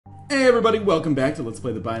Hey everybody, welcome back to Let's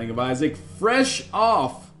Play The Binding of Isaac. Fresh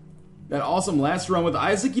off that awesome last run with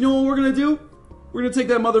Isaac, you know what we're gonna do? We're gonna take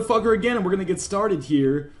that motherfucker again and we're gonna get started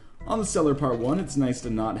here on the Cellar Part 1. It's nice to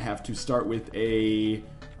not have to start with a,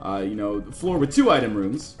 floor with 2 item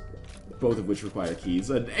rooms, both of which require keys.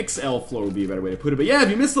 An XL floor would be a better way to put it. But yeah, if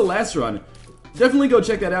you missed the last run, definitely go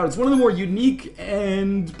check that out. It's one of the more unique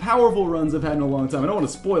and powerful runs I've had in a long time. I don't want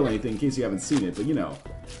to spoil anything in case you haven't seen it, but you know,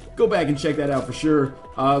 go back and check that out for sure.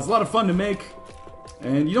 It's a lot of fun to make,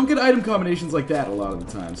 and you don't get item combinations like that a lot of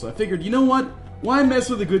the time. So I figured, you know what? Why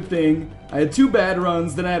mess with a good thing? I had 2 bad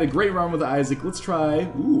runs, then I had a great run with Isaac. Let's try,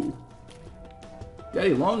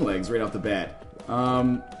 Daddy Longlegs right off the bat.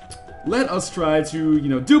 Let us try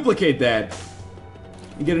to, duplicate that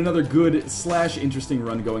and get another good / interesting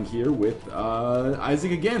run going here with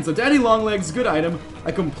Isaac again. So Daddy Longlegs, good item.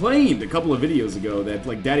 I complained a couple of videos ago that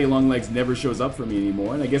like Daddy Longlegs never shows up for me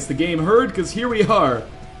anymore, and I guess the game heard because here we are.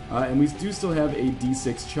 And we do still have a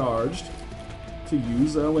D6 charged to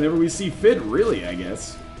use whenever we see fit, really, I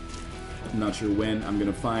guess. I'm not sure when I'm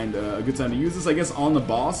going to find a good time to use this. I guess on the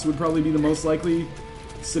boss would probably be the most likely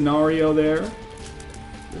scenario there.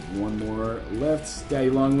 There's one more left. Daddy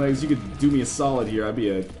Longlegs, you could do me a solid here. I'd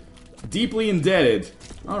be deeply indebted.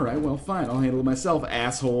 Alright, well, fine. I'll handle it myself,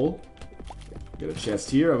 asshole. Got a chest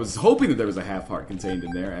here. I was hoping that there was a half heart contained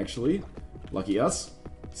in there, actually. Lucky us.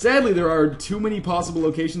 Sadly, there are too many possible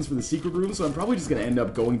locations for the secret room, so I'm probably just going to end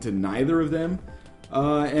up going to neither of them.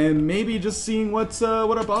 And maybe just seeing what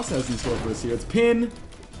our boss has in store for us here. It's Pin.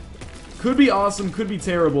 Could be awesome, could be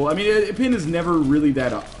terrible. I mean, Pin is never really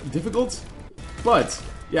that difficult, but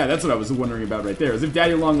yeah, that's what I was wondering about right there, is if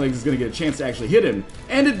Daddy Longlegs is going to get a chance to actually hit him.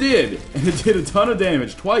 And it did! And it did a ton of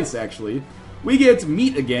damage, twice actually. We get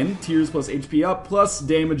meat again, tears plus HP up, plus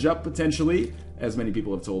damage up potentially, as many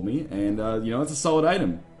people have told me. And, it's a solid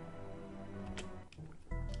item.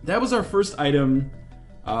 That was our first item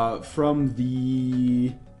from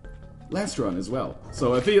the last run as well.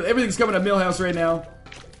 So I feel everything's coming at Millhouse right now.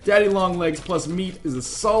 Daddy Longlegs plus meat is a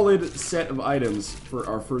solid set of items for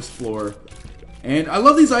our first floor. And I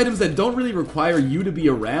love these items that don't really require you to be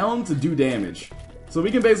around to do damage. So we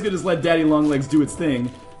can basically just let Daddy Longlegs do its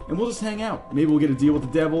thing, and we'll just hang out. Maybe we'll get a deal with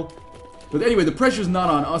the devil. But anyway, the pressure's not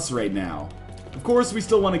on us right now. Of course, we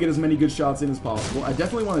still want to get as many good shots in as possible. I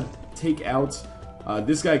definitely want to take out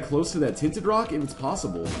this guy close to that tinted rock if it's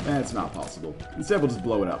possible. It's not possible. Instead, we'll just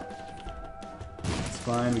blow it up. It's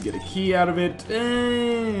fine. We get a key out of it.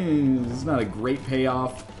 It's not a great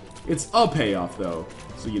payoff. It's a payoff, though.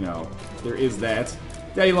 So, there is that.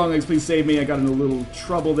 Daddy Longlegs, please save me. I got in a little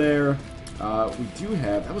trouble there. We do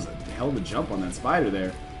have... That was a hell of a jump on that spider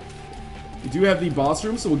there. We do have the boss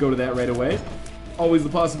room, so we'll go to that right away. Always the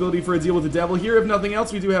possibility for a deal with the devil here. If nothing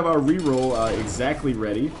else, we do have our reroll exactly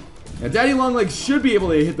ready. Now, Daddy Longlegs should be able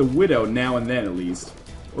to hit the Widow now and then, at least.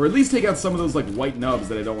 Or at least take out some of those, like, white nubs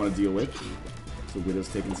that I don't want to deal with. So Widow's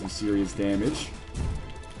taking some serious damage.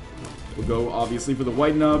 We'll go, obviously, for the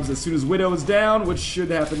white nubs as soon as Widow is down, which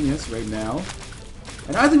should happen, yes, right now.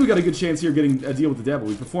 And I think we got a good chance here of getting a deal with the devil.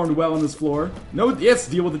 We performed well on this floor. No, yes,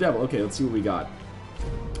 deal with the devil. Okay, let's see what we got.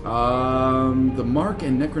 The Mark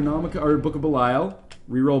and Necronomica, or Book of Belial.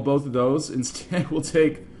 Reroll both of those. Instead, we'll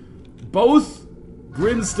take both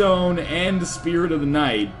Brimstone and Spirit of the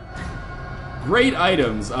Night. Great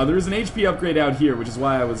items. There is an HP upgrade out here, which is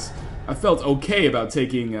why I felt okay about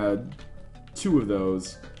taking 2 of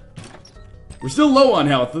those. We're still low on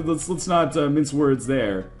health. Let's not mince words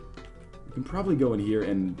there. We can probably go in here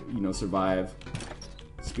and, survive.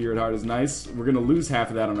 Spirit Heart is nice. We're going to lose half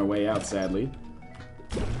of that on our way out, sadly.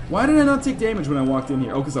 Why did I not take damage when I walked in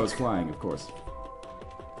here? Oh, because I was flying, of course.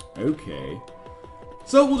 Okay.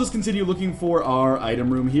 So we'll just continue looking for our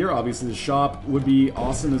item room here. Obviously, the shop would be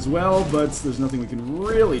awesome as well, but there's nothing we can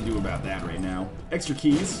really do about that right now. Extra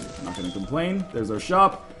keys. Not going to complain. There's our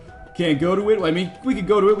shop. Can't go to it. I mean, we could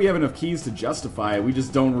go to it. We have enough keys to justify it. We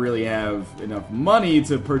just don't really have enough money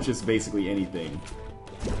to purchase basically anything.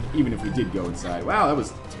 Even if we did go inside. Wow, that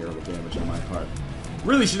was terrible damage on my part.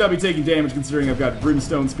 Really should not be taking damage considering I've got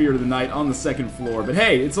Brimstone Spirit of the Night on the 2nd floor. But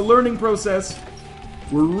hey, it's a learning process.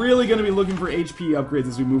 We're really going to be looking for HP upgrades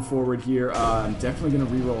as we move forward here. I'm definitely going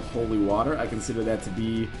to reroll Holy Water. I consider that to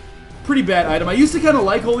be a pretty bad item. I used to kind of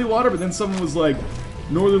like Holy Water, but then someone was like,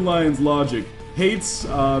 Northern Lions logic. Hates,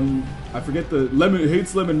 I forget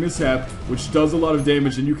hates Lemon Mishap, which does a lot of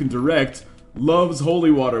damage and you can direct. Loves Holy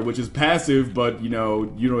Water, which is passive, but, you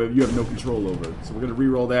have no control over. So we're gonna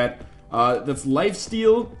reroll that. That's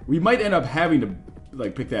Lifesteal. We might end up having to,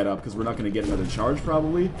 pick that up, because we're not gonna get another charge,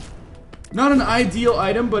 probably. Not an ideal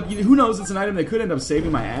item, but who knows, it's an item that could end up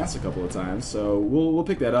saving my ass a couple of times, so we'll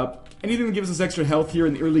pick that up. Anything that gives us extra health here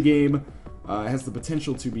in the early game has the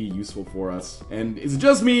potential to be useful for us. And is it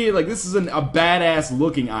just me? Like, this is a badass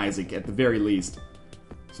looking Isaac at the very least.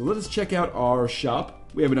 So let us check out our shop.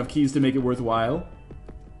 We have enough keys to make it worthwhile.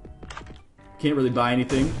 Can't really buy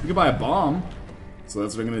anything. We could buy a bomb, so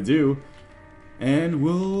that's what I'm gonna do. And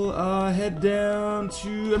we'll head down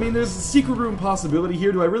to... I mean, there's a secret room possibility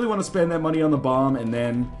here. Do I really want to spend that money on the bomb and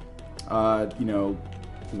then, you know,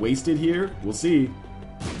 waste it here? We'll see.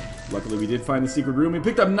 Luckily, we did find the secret room. We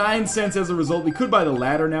picked up 9 cents as a result. We could buy the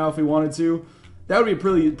ladder now if we wanted to. That would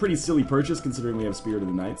be a pretty silly purchase considering we have Spirit of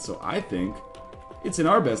the Night. So I think it's in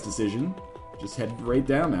our best decision. Just head right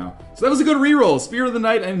down now. So that was a good reroll. Spirit of the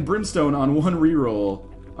Night and Brimstone on one reroll.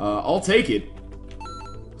 I'll take it.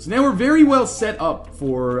 So now we're very well set up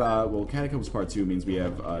for, well, Catacombs Part 2 means we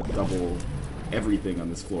have double everything on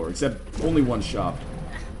this floor, except only one shop.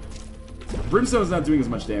 Brimstone's not doing as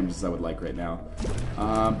much damage as I would like right now.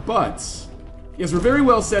 But, yes, we're very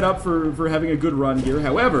well set up for having a good run here.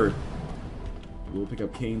 However, we'll pick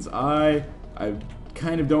up Kane's Eye. I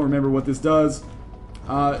kind of don't remember what this does.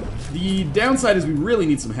 The downside is we really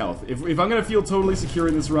need some health. If I'm going to feel totally secure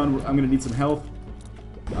in this run, I'm going to need some health.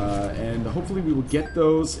 And hopefully we will get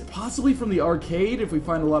those, possibly from the arcade. If we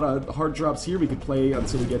find a lot of hard drops here, we could play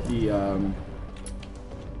until we get the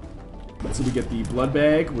blood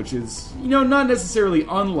bag, which is, you know, not necessarily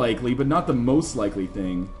unlikely, but not the most likely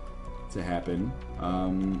thing to happen.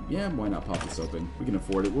 Yeah, why not pop this open? We can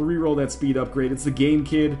afford it. We'll re-roll that speed upgrade. It's the Game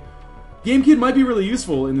Kid. Game Kid might be really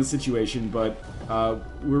useful in this situation, but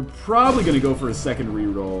we're probably going to go for a second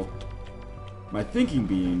re-roll. My thinking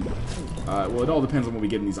being, well, it all depends on what we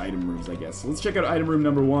get in these item rooms, I guess. So let's check out item room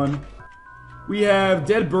number 1. We have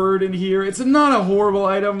Dead Bird in here. It's not a horrible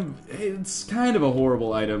item. It's kind of a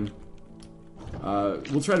horrible item.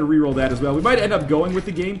 We'll try to reroll that as well. We might end up going with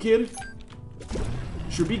the Game Kid.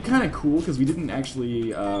 Should be kind of cool, because we didn't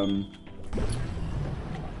actually, what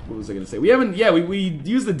was I going to say? We haven't, yeah, we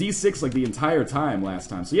used the D6 like the entire time last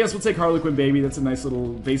time. So yes, we'll take Harlequin Baby. That's a nice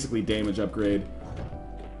little, basically, damage upgrade.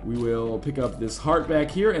 We will pick up this heart back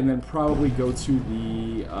here, and then probably go to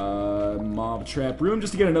the mob trap room,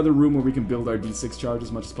 just to get another room where we can build our D6 charge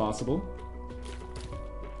as much as possible.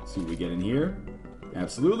 See what we get in here.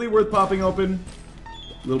 Absolutely worth popping open.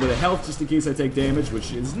 A little bit of health just in case I take damage,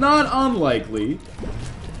 which is not unlikely.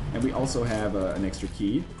 And we also have an extra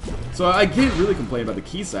key. So I can't really complain about the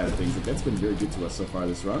key side of things. That's been very good to us so far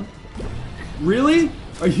this run. Really?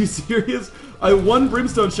 Are you serious? One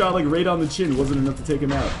brimstone shot like right on the chin wasn't enough to take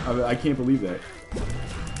him out. I can't believe that.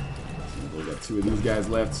 We got 2 of these guys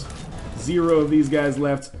left. 0 of these guys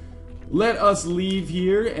left. Let us leave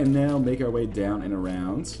here and now make our way down and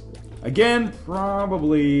around. Again,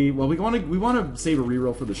 probably. Well, we want to save a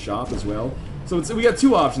reroll for the shop as well. So we got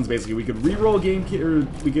 2 options basically. We could reroll Game Kid, or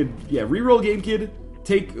we could reroll Game Kid.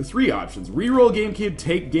 Take 3 options: reroll Game Kid,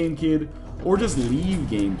 take Game Kid, or just leave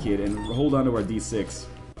Game Kid and hold on to our D6.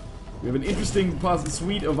 We have an interesting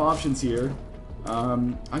suite of options here.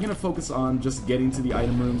 I'm going to focus on just getting to the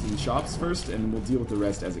item rooms and the shops first, and we'll deal with the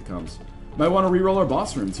rest as it comes. Might want to reroll our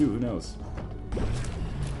boss room too, who knows.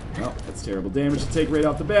 Well, that's terrible damage to take right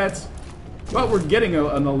off the bat. But we're getting a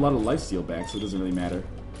lot of lifesteal back, so it doesn't really matter.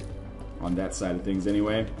 On that side of things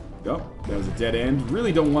anyway. Oh, that was a dead end.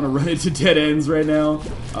 Really don't want to run into dead ends right now.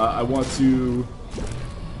 I want to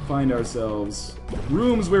find ourselves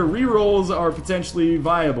rooms where rerolls are potentially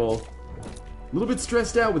viable. A little bit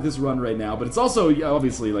stressed out with this run right now, but it's also,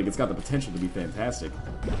 obviously, like, it's got the potential to be fantastic.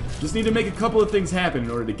 Just need to make a couple of things happen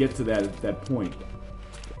in order to get to that point.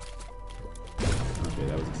 Okay,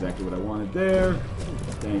 that was exactly what I wanted there.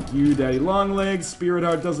 Thank you, Daddy Longlegs. Spirit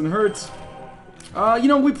Heart doesn't hurt. You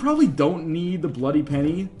know, we probably don't need the Bloody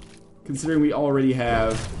Penny, considering we already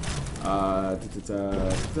have the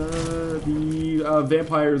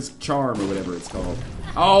Vampire's Charm, or whatever it's called.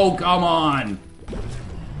 Oh, come on!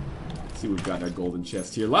 See, we've got our golden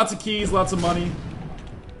chest here. Lots of keys, lots of money.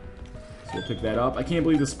 So we'll pick that up. I can't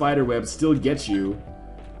believe the spider webs still get you.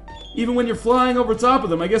 Even when you're flying over top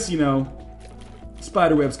of them, I guess, you know,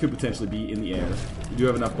 spider webs could potentially be in the air. We do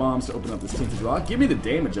have enough bombs to open up this tinted rock. Give me the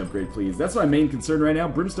damage upgrade, please. That's my main concern right now.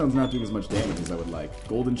 Brimstone's not doing as much damage as I would like.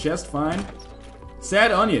 Golden chest, fine.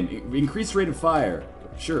 Sad onion, increased rate of fire.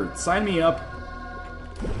 Sure, sign me up.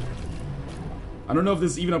 I don't know if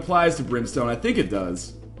this even applies to Brimstone. I think it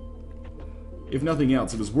does. If nothing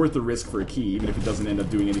else, it was worth the risk for a key, even if it doesn't end up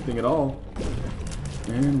doing anything at all.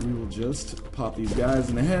 And we will just pop these guys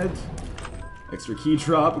in the head. Extra key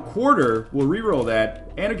drop. A quarter. We'll reroll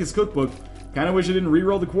that. Anarchist Cookbook. Kinda wish I didn't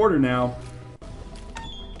reroll the quarter now.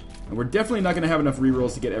 And we're definitely not going to have enough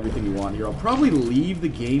rerolls to get everything we want here. I'll probably leave the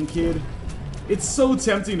Game Kid. It's so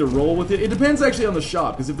tempting to roll with it. It depends actually on the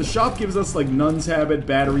shop, because if the shop gives us like Nun's Habit,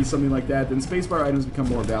 Battery, something like that, then spacebar items become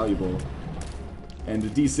more valuable. And the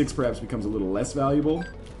D6 perhaps becomes a little less valuable.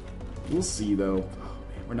 We'll see though. Oh,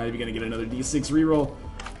 man, we're not even going to get another D6 reroll.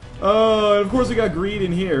 Oh, and of course we got greed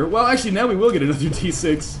in here. Well, actually now we will get another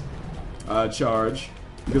D6 charge,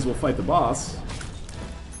 because we'll fight the boss.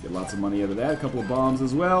 Get lots of money out of that. A couple of bombs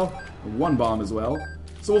as well. One bomb as well.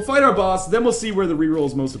 So we'll fight our boss, then we'll see where the reroll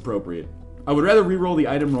is most appropriate. I would rather reroll the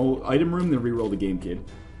item room than reroll the Game Kid.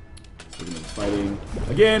 So we're going to be fighting,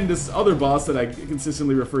 again, this other boss that I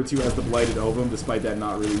consistently refer to as the Blighted Ovum, despite that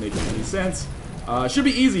not really making any sense. Should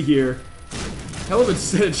be easy here. Hell of a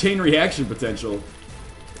set of chain reaction potential.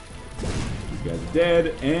 These guys are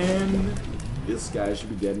dead, and this guy should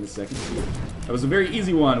be dead in a second. That was a very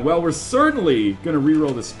easy one. Well, we're certainly going to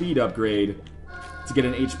reroll the speed upgrade to get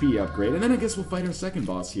an HP upgrade, and then I guess we'll fight our second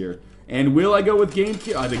boss here. And will I go with Game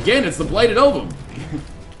Kid? Again, it's the Blighted Ovum!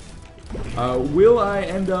 Will I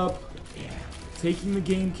end up taking the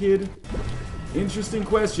Game Kid? Interesting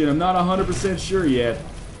question. I'm not 100% sure yet.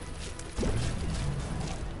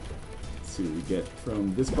 Let's see what we get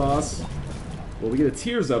from this boss. Well, we get a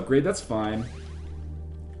Tears upgrade. That's fine.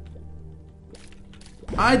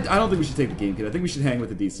 I don't think we should take the Game Kid. I think we should hang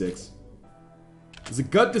with the D6. It's a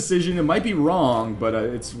gut decision. It might be wrong, but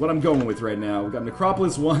it's what I'm going with right now. We've got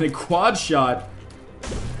Necropolis 1, a quad shot,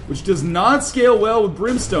 which does not scale well with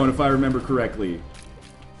Brimstone, if I remember correctly.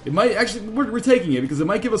 It might actually, we're taking it because it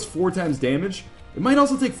might give us 4 times damage. It might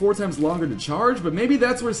also take 4 times longer to charge, but maybe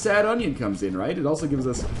that's where Sad Onion comes in, right? It also gives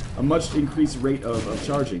us a much increased rate of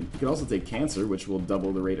charging. We could also take Cancer, which will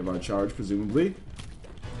double the rate of our charge, presumably.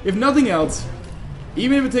 If nothing else,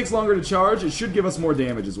 even if it takes longer to charge, it should give us more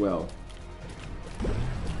damage as well.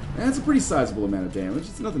 That's a pretty sizable amount of damage.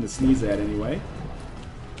 It's nothing to sneeze at anyway.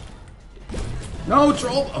 No,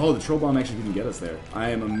 Troll! Oh, the Troll Bomb actually didn't get us there. I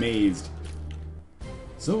am amazed.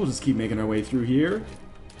 So we'll just keep making our way through here.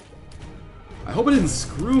 I hope I didn't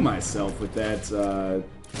screw myself with that,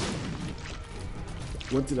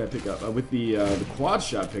 what did I pick up? With the quad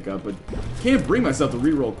shot pickup, but can't bring myself to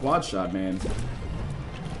reroll quad shot, man.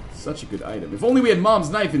 Such a good item. If only we had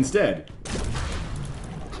Mom's Knife instead.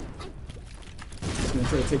 Just gonna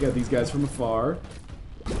try to take out these guys from afar.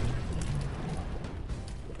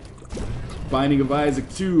 Binding of Isaac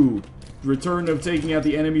 2. Return of taking out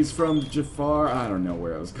the enemies from Jafar. I don't know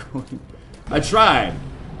where I was going. I tried.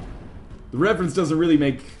 The reference doesn't really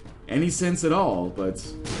make any sense at all, but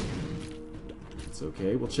it's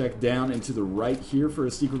okay. We'll check down and to the right here for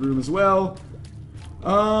a secret room as well.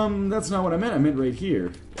 That's not what I meant. I meant right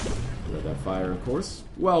here. Let that fire, of course.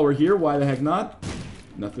 While we're here, why the heck not?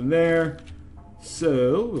 Nothing there.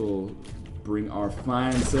 So, we'll bring our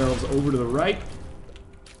fine selves over to the right.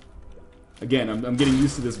 Again, I'm getting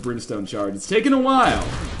used to this Brimstone charge. It's taken a while.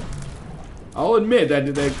 I'll admit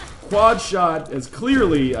that the quad shot has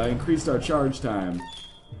clearly increased our charge time.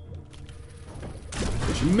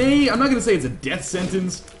 Which I'm not going to say it's a death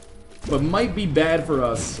sentence, but might be bad for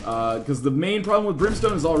us, because the main problem with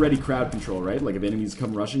Brimstone is already crowd control, right? Like if enemies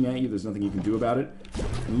come rushing at you, there's nothing you can do about it.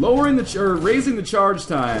 Raising the charge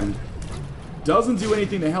time doesn't do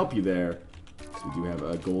anything to help you there. So we do have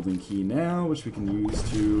a golden key now, which we can use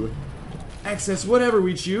to access whatever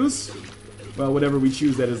we choose. Well, whatever we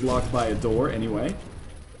choose that is locked by a door, anyway.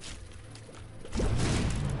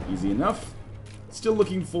 Easy enough. Still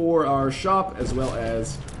looking for our shop, as well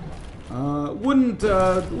as wouldn't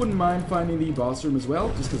mind finding the boss room as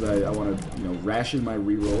well, just because I want to, you know, ration my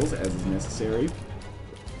rerolls as is necessary.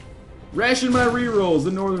 Ration my rerolls,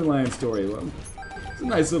 the Northernlion story. Well, it's a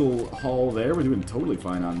nice little haul there. We're doing totally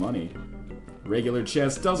fine on money. Regular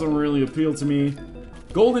chest doesn't really appeal to me.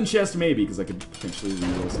 Golden chest maybe, because I could potentially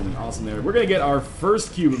reroll something awesome there. We're gonna get our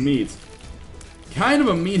first cube of meat. Kind of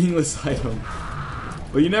a meaningless item.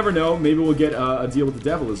 But you never know, maybe we'll get a deal with the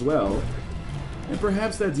devil as well. And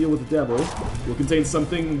perhaps that deal with the devil will contain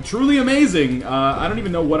something truly amazing. I don't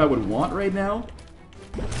even know what I would want right now.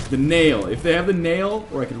 The nail. If they have the nail,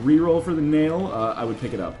 or I could reroll for the nail, I would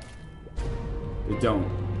pick it up. They don't.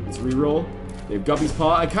 Let's reroll. They have Guppy's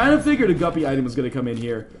Paw. I kind of figured a Guppy item was going to come in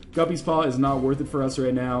here. Guppy's Paw is not worth it for us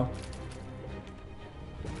right now.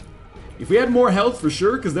 If we had more health, for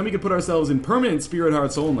sure, because then we could put ourselves in permanent Spirit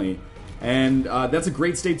Hearts only. And that's a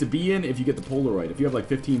great state to be in if you get the Polaroid. If you have like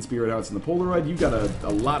 15 Spirit Hearts in the Polaroid, you've got a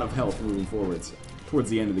lot of health moving forwards towards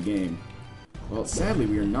the end of the game. Well, sadly,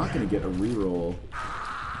 we are not going to get a reroll.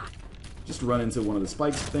 Just run into one of the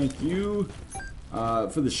spikes, thank you.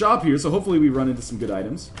 For the shop here, so hopefully we run into some good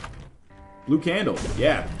items. Blue candle,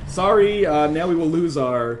 yeah. Sorry, now we will lose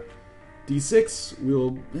our D6, we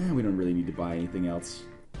don't really need to buy anything else.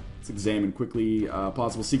 Let's examine quickly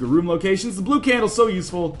possible secret room locations. The blue candle's so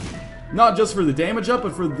useful, not just for the damage up,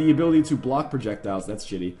 but for the ability to block projectiles. That's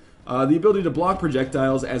shitty. The ability to block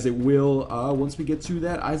projectiles, as it will once we get to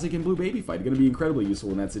that Isaac and Blue Baby fight. Going to be incredibly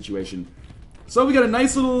useful in that situation. So we got a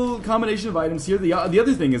nice little combination of items here. The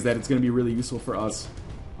other thing is that it's going to be really useful for us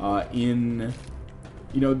in,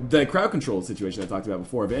 you know, the crowd control situation I talked about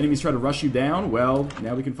before. If enemies try to rush you down, well,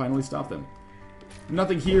 now we can finally stop them.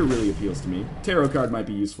 Nothing here really appeals to me. Tarot card might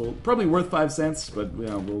be useful. Probably worth 5 cents, but you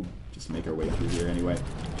know, we'll just make our way through here anyway.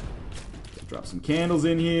 Drop some candles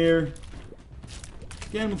in here.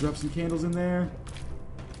 Again, we'll drop some candles in there.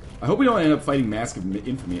 I hope we don't end up fighting Mask of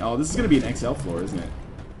Infamy. Oh, this is going to be an XL floor, isn't it?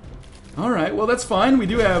 Alright, well that's fine. We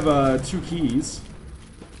do have 2 keys.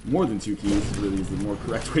 More than 2 keys, really is the more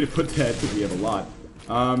correct way to put that, because we have a lot.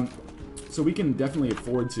 So we can definitely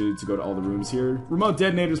afford to go to all the rooms here. Remote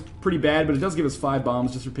Detonator's pretty bad, but it does give us 5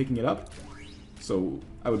 bombs just for picking it up. So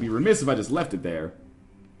I would be remiss if I just left it there.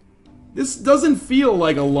 This doesn't feel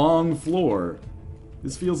like a long floor.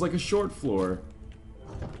 This feels like a short floor.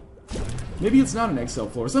 Maybe it's not an XL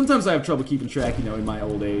floor. Sometimes I have trouble keeping track, you know, in my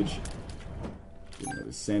old age. Get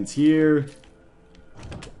another sense here.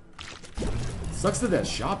 Sucks that that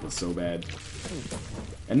shop was so bad.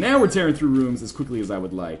 And now we're tearing through rooms as quickly as I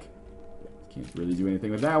would like. Can't really do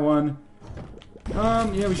anything with that one.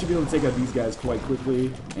 Yeah, we should be able to take out these guys quite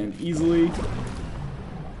quickly and easily.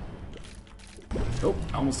 Oh,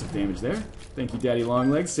 almost took damage there. Thank you, Daddy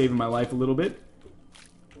Longlegs, saving my life a little bit.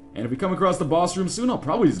 And if we come across the boss room soon, I'll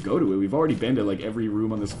probably just go to it. We've already been to like every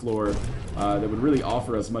room on this floor that would really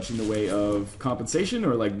offer us much in the way of compensation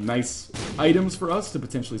or like nice items for us to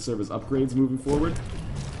potentially serve as upgrades moving forward.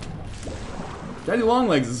 Daddy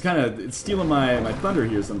Longlegs is kind of, it's stealing my thunder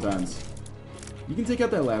here sometimes. You can take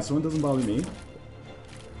out that last one, doesn't bother me.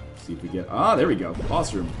 See if we get, there we go,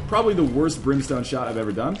 boss room. Probably the worst brimstone shot I've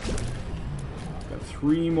ever done. Got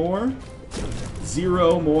 3 more,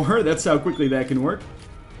 0 more, that's how quickly that can work.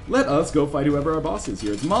 Let us go fight whoever our boss is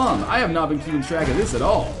here. It's Mom. I have not been keeping track of this at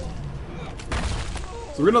all.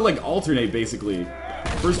 So we're gonna like alternate basically.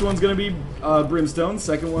 First one's gonna be Brimstone.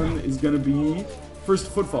 Second one is gonna be first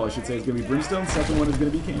footfall, I should say, is gonna be Brimstone. Second one is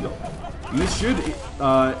gonna be Candle. And this should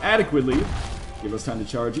adequately give us time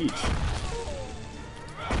to charge each.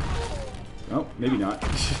 Oh, maybe not.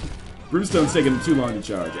 Brimstone's taking too long to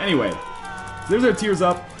charge. Anyway, so there's our tears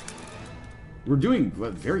up. We're doing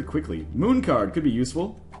very quickly. Moon card could be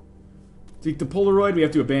useful. Take the Polaroid, we have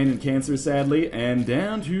to abandon Cancer, sadly, and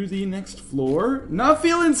down to the next floor. Not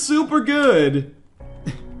feeling super good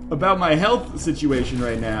about my health situation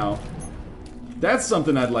right now. That's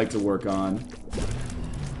something I'd like to work on.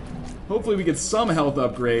 Hopefully we get some health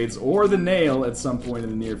upgrades, or the nail at some point in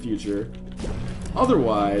the near future.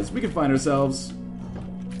 Otherwise, we could find ourselves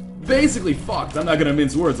basically fucked. I'm not gonna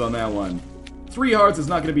mince words on that one. 3 hearts is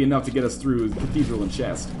not gonna be enough to get us through the Cathedral and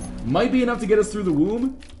Chest. Might be enough to get us through the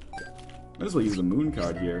Womb. Might as well use the Moon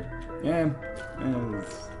card here. Didn't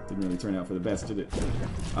really turn out for the best, did it?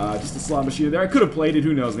 Just a slot machine there. I could have played it,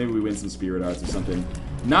 who knows, maybe we win some Spirit Hearts or something.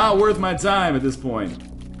 Not worth my time at this point.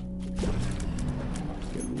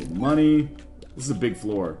 Get a little money. This is a big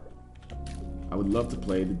floor. I would love to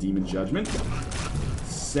play the Demon Judgment.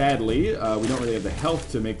 Sadly, we don't really have the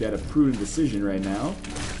health to make that a prudent decision right now.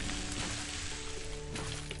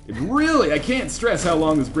 I can't stress how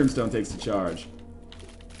long this Brimstone takes to charge.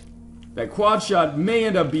 That quad shot may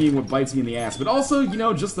end up being what bites me in the ass, but also, you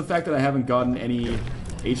know, just the fact that I haven't gotten any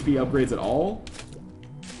HP upgrades at all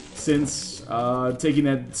since taking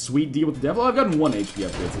that sweet deal with the devil. I've gotten 1 HP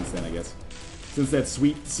upgrade since then, I guess. Since that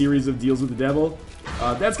sweet series of deals with the devil.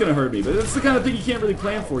 That's gonna hurt me, but that's the kind of thing you can't really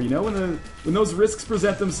plan for, you know? When those risks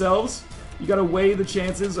present themselves, you gotta weigh the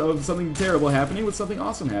chances of something terrible happening with something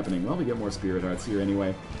awesome happening. Well, we get more Spirit Hearts here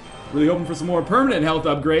anyway. Really hoping for some more permanent health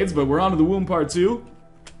upgrades, but we're on to the Womb Part 2.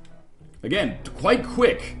 Again, quite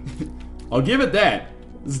quick. I'll give it that.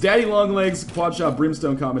 This is Daddy Longlegs, Quad Shot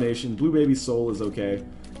Brimstone combination. Blue Baby Soul is okay,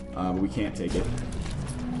 but we can't take it.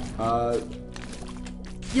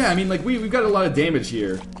 Yeah, I mean, like, we've got a lot of damage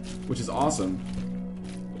here, which is awesome.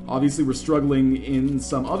 Obviously, we're struggling in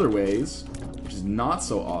some other ways, which is not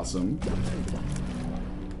so awesome.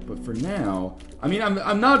 But for now, I mean,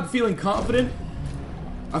 I'm not feeling confident.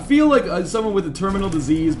 I feel like someone with a terminal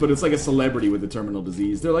disease, but it's like a celebrity with a terminal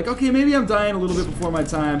disease. They're like, okay, maybe I'm dying a little bit before my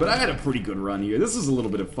time, but I had a pretty good run here. This is a little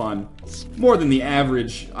bit of fun. More than the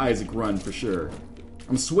average Isaac run, for sure.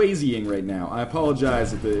 I'm Swayze-ing right now. I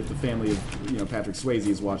apologize if the family of, you know, Patrick Swayze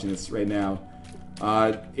is watching this right now.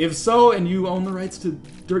 If so, and you own the rights to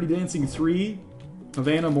Dirty Dancing 3,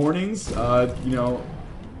 Havana Mornings, you know,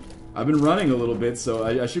 I've been running a little bit, so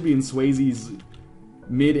I should be in Swayze's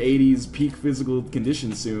mid-80s peak physical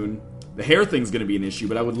condition soon. The hair thing's gonna be an issue,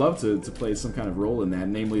 but I would love to play some kind of role in that,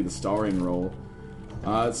 namely the starring role.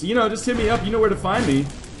 So, you know, just hit me up. You know where to find me.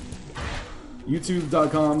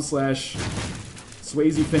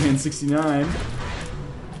 youtube.com/SwayzeFan69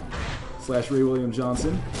 /Ray William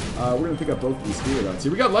Johnson. We're gonna pick up both of these spirit arts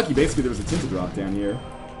here. We got lucky. Basically, there was a tinted rock down here,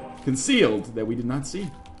 concealed, that we did not see.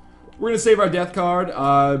 We're gonna save our death card.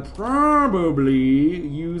 Probably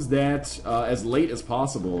use that as late as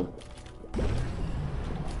possible.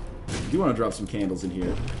 I do want to drop some candles in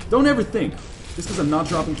here. Don't ever think just because I'm not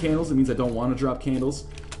dropping candles, it means I don't want to drop candles.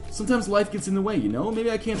 Sometimes life gets in the way, you know?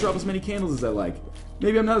 Maybe I can't drop as many candles as I like.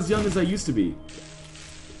 Maybe I'm not as young as I used to be.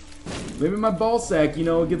 Maybe my ball sack, you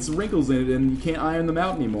know, gets wrinkles in it and you can't iron them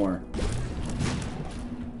out anymore.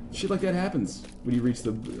 Shit like that happens when you reach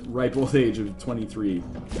the ripe old age of 23.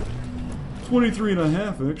 23 and a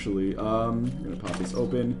half, actually. I'm gonna pop this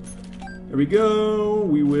open. There we go.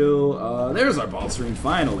 We will, there's our ball stream,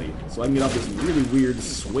 finally. So I can get off this really weird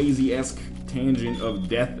Swayze-esque tangent of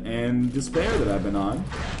death and despair that I've been on.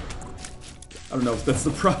 I don't know if that's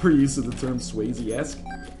the proper use of the term Swayze-esque.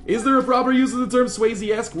 Is there a proper use of the term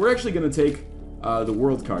Swayze-esque? We're actually going to take the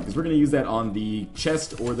world card, because we're going to use that on the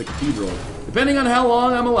chest or the cathedral, depending on how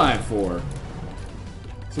long I'm alive for.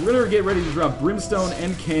 So we're going to get ready to drop brimstone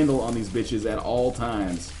and candle on these bitches at all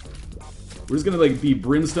times. We're just going to, like, be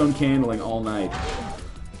brimstone candling all night.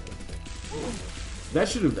 That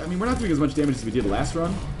should have... I mean, we're not doing as much damage as we did last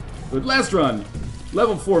run. But last run,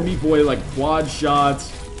 level 4 Meat Boy, like, quad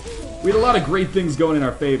shots. We had a lot of great things going in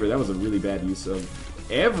our favor. That was a really bad use of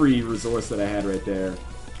every resource that I had right there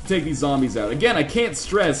to take these zombies out. Again, I can't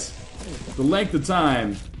stress the length of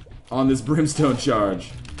time on this brimstone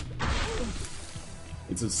charge.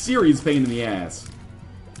 It's a serious pain in the ass.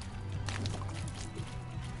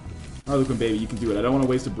 Harlequin baby, you can do it. I don't want to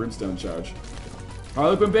waste a brimstone charge.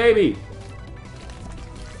 Harlequin baby!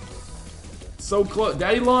 So close.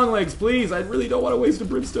 Daddy Longlegs, please! I really don't want to waste a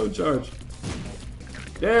brimstone charge.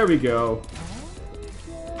 There we go.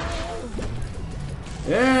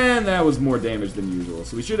 And that was more damage than usual.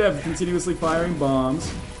 So we should have continuously firing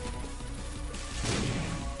bombs.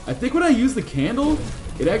 I think when I use the candle,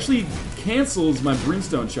 it actually cancels my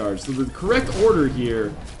brimstone charge. So the correct order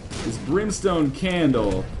here is brimstone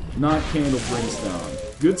candle, not candle brimstone.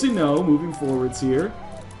 Good to know, moving forwards here.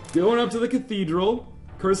 Going up to the cathedral.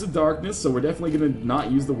 Curse of Darkness, so we're definitely going to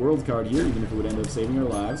not use the world card here, even if it would end up saving our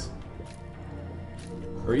lives.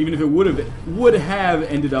 Or even if it would have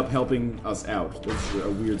ended up helping us out. That's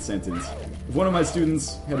a weird sentence. If one of my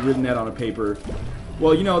students had written that on a paper,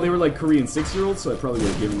 well, you know, they were like Korean 6-year-olds, so I probably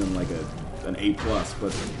would have given them like an A+,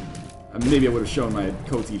 but maybe I would have shown my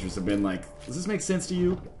co-teachers have been like, does this make sense to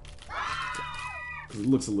you? Because it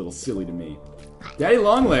looks a little silly to me. Daddy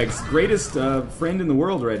Longlegs, greatest friend in the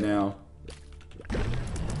world right now.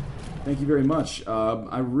 Thank you very much.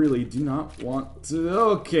 I really do not want to...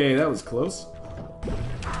 Okay, that was close.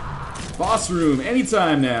 Boss room,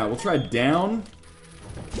 anytime now. We'll try down.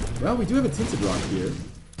 Well, we do have a tinted rock here.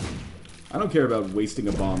 I don't care about wasting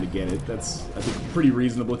a bomb to get it. That's, I think, pretty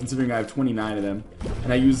reasonable considering I have 29 of them.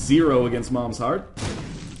 And I use 0 against Mom's Heart.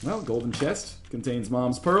 Well, golden chest. Contains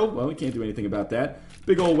Mom's Pearl. Well, we can't do anything about that.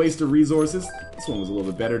 Big old waste of resources. This one was a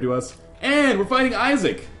little bit better to us. And we're fighting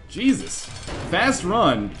Isaac. Jesus. Fast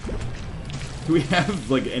run. Do we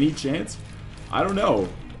have, like, any chance? I don't know.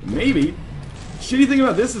 Maybe. Shitty thing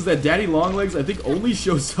about this is that Daddy Longlegs, I think, only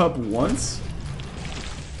shows up once.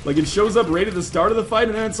 Like, it shows up right at the start of the fight,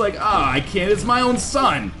 and then it's like, ah, I can't, it's my own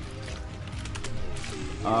son!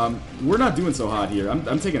 We're not doing so hot here.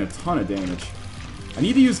 I'm taking a ton of damage. I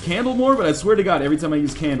need to use Candle more, but I swear to God, every time I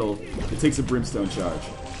use Candle, it takes a Brimstone charge.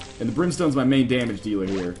 And the Brimstone's my main damage dealer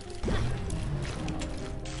here.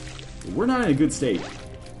 We're not in a good state.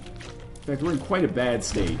 In fact, we're in quite a bad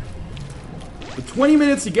state. The 20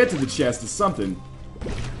 minutes to get to the chest is something.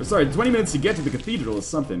 Or sorry, 20 minutes to get to the cathedral is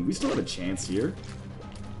something. We still have a chance here.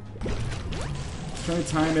 Trying to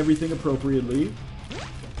time everything appropriately.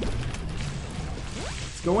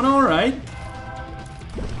 It's going alright.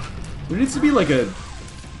 There needs to be like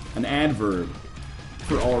an adverb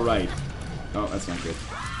for alright. Oh, that's not good.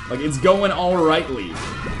 Like, it's going alrightly.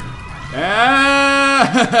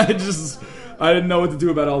 Ah! I didn't know what to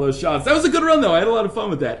do about all those shots. That was a good run, though. I had a lot of fun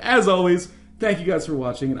with that. As always, thank you guys for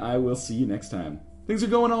watching, and I will see you next time. Things are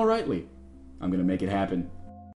going alrightly. I'm gonna make it happen.